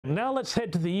Now let's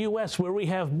head to the U.S., where we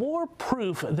have more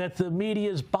proof that the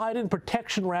media's Biden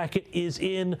protection racket is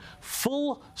in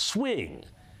full swing.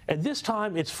 And this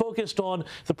time it's focused on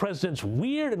the president's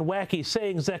weird and wacky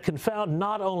sayings that confound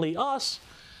not only us,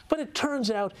 but it turns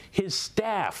out his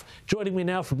staff. Joining me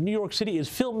now from New York City is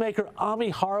filmmaker Ami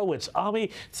Horowitz.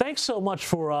 Ami, thanks so much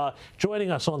for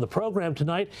joining us on the program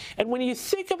tonight. And when you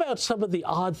think about some of the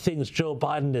odd things Joe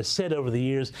Biden has said over the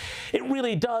years, it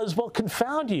really does, well,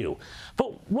 confound you.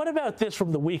 But what about this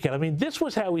from the weekend? I mean, this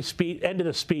was how he ended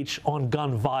a speech on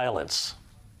gun violence.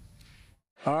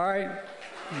 All right.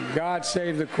 God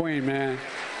save the Queen, man.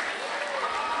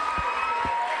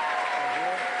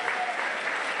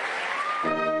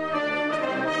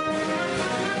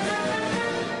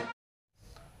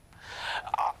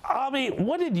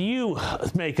 What did you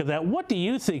make of that? What do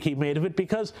you think he made of it?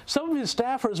 Because some of his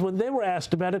staffers, when they were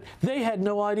asked about it, they had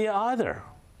no idea either.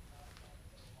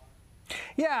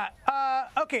 Yeah,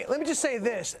 okay, let me just say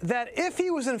this, that if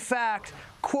he was in fact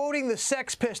quoting the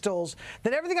Sex Pistols,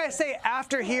 then everything I say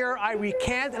after here, I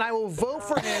recant and I will vote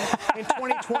for him in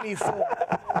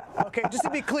 2024. Okay, just to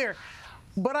be clear.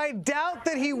 But I doubt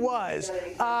that he was.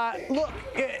 Look,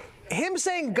 him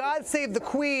saying God save the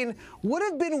Queen would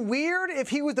have been weird if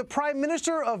he was the Prime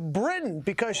Minister of Britain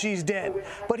because she's dead.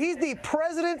 But he's the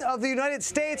President of the United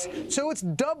States, so it's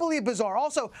doubly bizarre.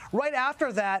 Also, right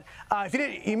after that,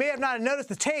 you may have not noticed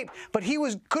the tape, but he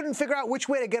couldn't figure out which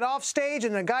way to get off stage,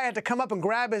 and the guy had to come up and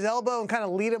grab his elbow and kind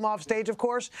of lead him off stage, of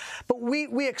course. But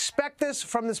we expect this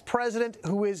from this president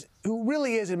who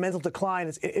really is in mental decline.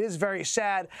 It is very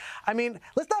sad. I mean,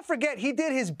 let's not forget, he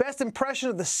did his best impression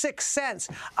of The Sixth Sense.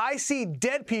 I see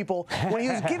dead people when he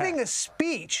was giving a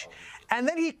speech. And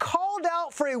then he called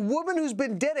out for a woman who's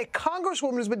been dead, a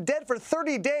congresswoman who's been dead for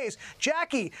 30 days.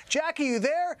 Jackie, you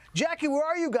there? Jackie, where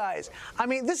are you guys? I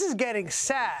mean, this is getting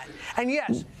sad. And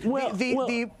yes,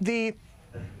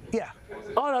 yeah.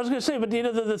 Oh, I was going to say, but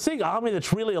the thing, Ami,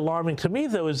 that's really alarming to me,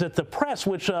 though, is that the press,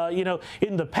 which,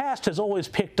 in the past has always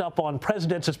picked up on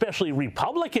presidents, especially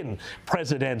Republican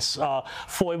presidents'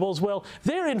 foibles, well,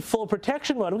 they're in full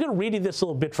protection mode. I'm going to read you this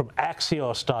little bit from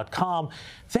Axios.com.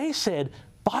 They said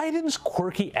Biden's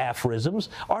quirky aphorisms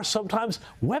are sometimes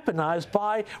weaponized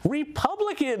by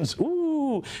Republicans,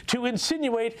 to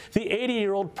insinuate the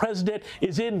 80-year-old president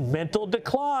is in mental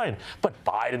decline. But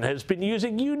Biden has been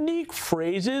using unique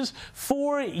phrases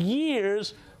for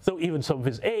years, though even some of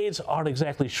his aides aren't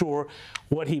exactly sure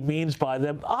what he means by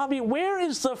them. Ami, where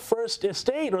is the first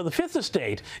estate or the fifth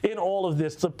estate in all of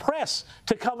this, the press,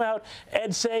 to come out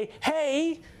and say,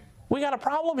 hey, we got a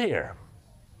problem here?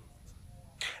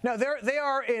 No, they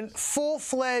are in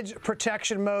full-fledged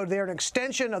protection mode. They're an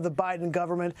extension of the Biden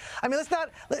government. I mean, let's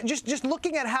not just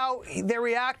looking at how they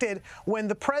reacted when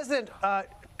the president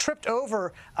tripped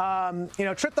on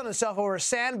himself over a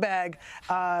sandbag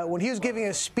when he was giving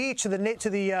a speech to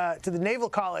the Naval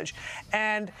College,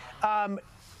 and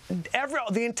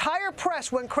the entire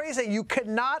press went crazy. You could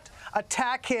not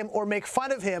attack him or make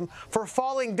fun of him for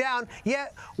falling down.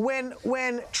 Yet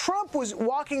when Trump was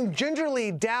walking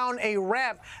gingerly down a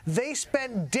ramp, they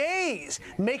spent days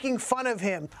making fun of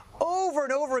him over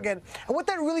and over again. And what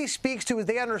that really speaks to is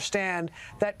they understand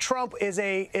that Trump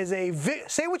say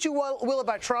what you will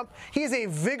about Trump, he is a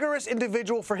vigorous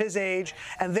individual for his age,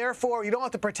 and therefore you don't have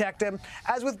to protect him.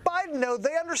 As with Biden, though,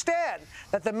 they understand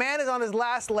that the man is on his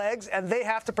last legs and they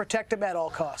have to protect him at all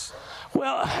costs.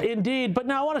 Well, indeed. But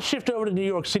now I want to shift over to New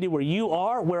York City, where you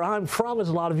are, where I'm from, as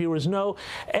a lot of viewers know.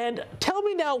 And tell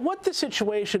me now what the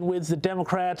situation with the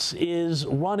Democrats is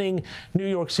running New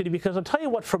York City, because I'll tell you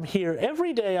what, from here,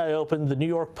 every day I open the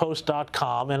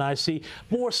NewYorkPost.com and I see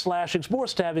more slashings, more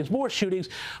stabbings, more shootings,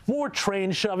 more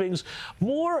train shovings,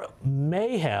 more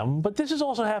mayhem. But this is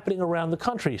also happening around the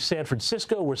country. San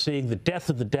Francisco, we're seeing the death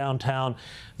of the downtown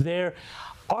there.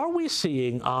 Are we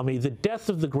seeing, Ami, the death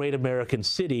of the great American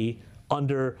city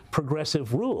under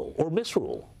progressive rule or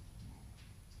misrule?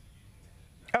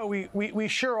 Oh, we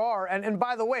sure are. And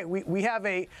by the way, we have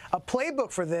a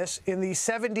playbook for this in the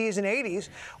 70s and 80s.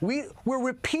 We're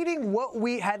repeating what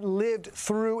we had lived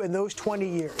through in those 20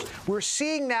 years. We're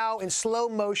seeing now in slow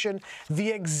motion the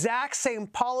exact same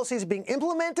policies being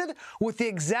implemented with the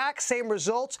exact same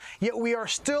results, yet we are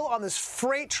still on this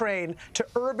freight train to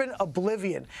urban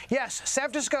oblivion. Yes, San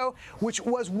Francisco, which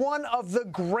was one of the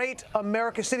great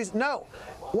American cities, no,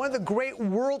 one of the great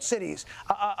world cities,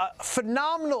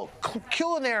 phenomenal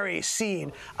culinary culinary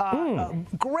scene,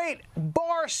 great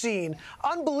bar scene,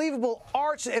 unbelievable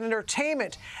arts and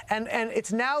entertainment, and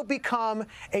it's now become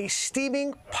a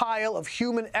steaming pile of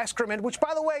human excrement, which,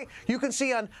 by the way, you can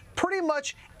see on pretty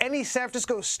much any San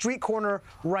Francisco street corner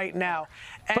right now.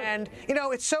 And,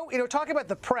 it's so, talking about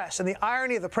the press and the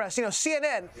irony of the press,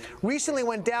 CNN recently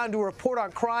went down to a report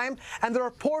on crime, and the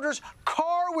reporter's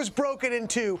car was broken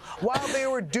into while they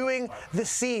were doing the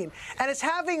scene. And it's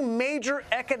having major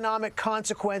economic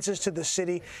consequences to the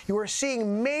city. You are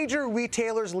seeing major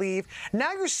retailers leave.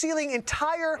 Now you're seeing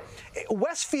entire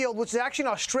Westfield, which is actually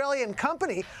an Australian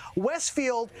company.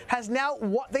 Westfield has now,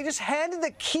 they just handed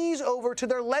the keys over to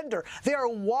their lender. They are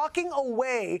walking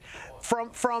away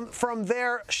from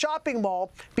their shopping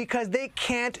mall because they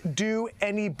can't do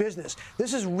any business.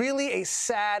 This is really a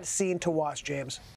sad scene to watch, James.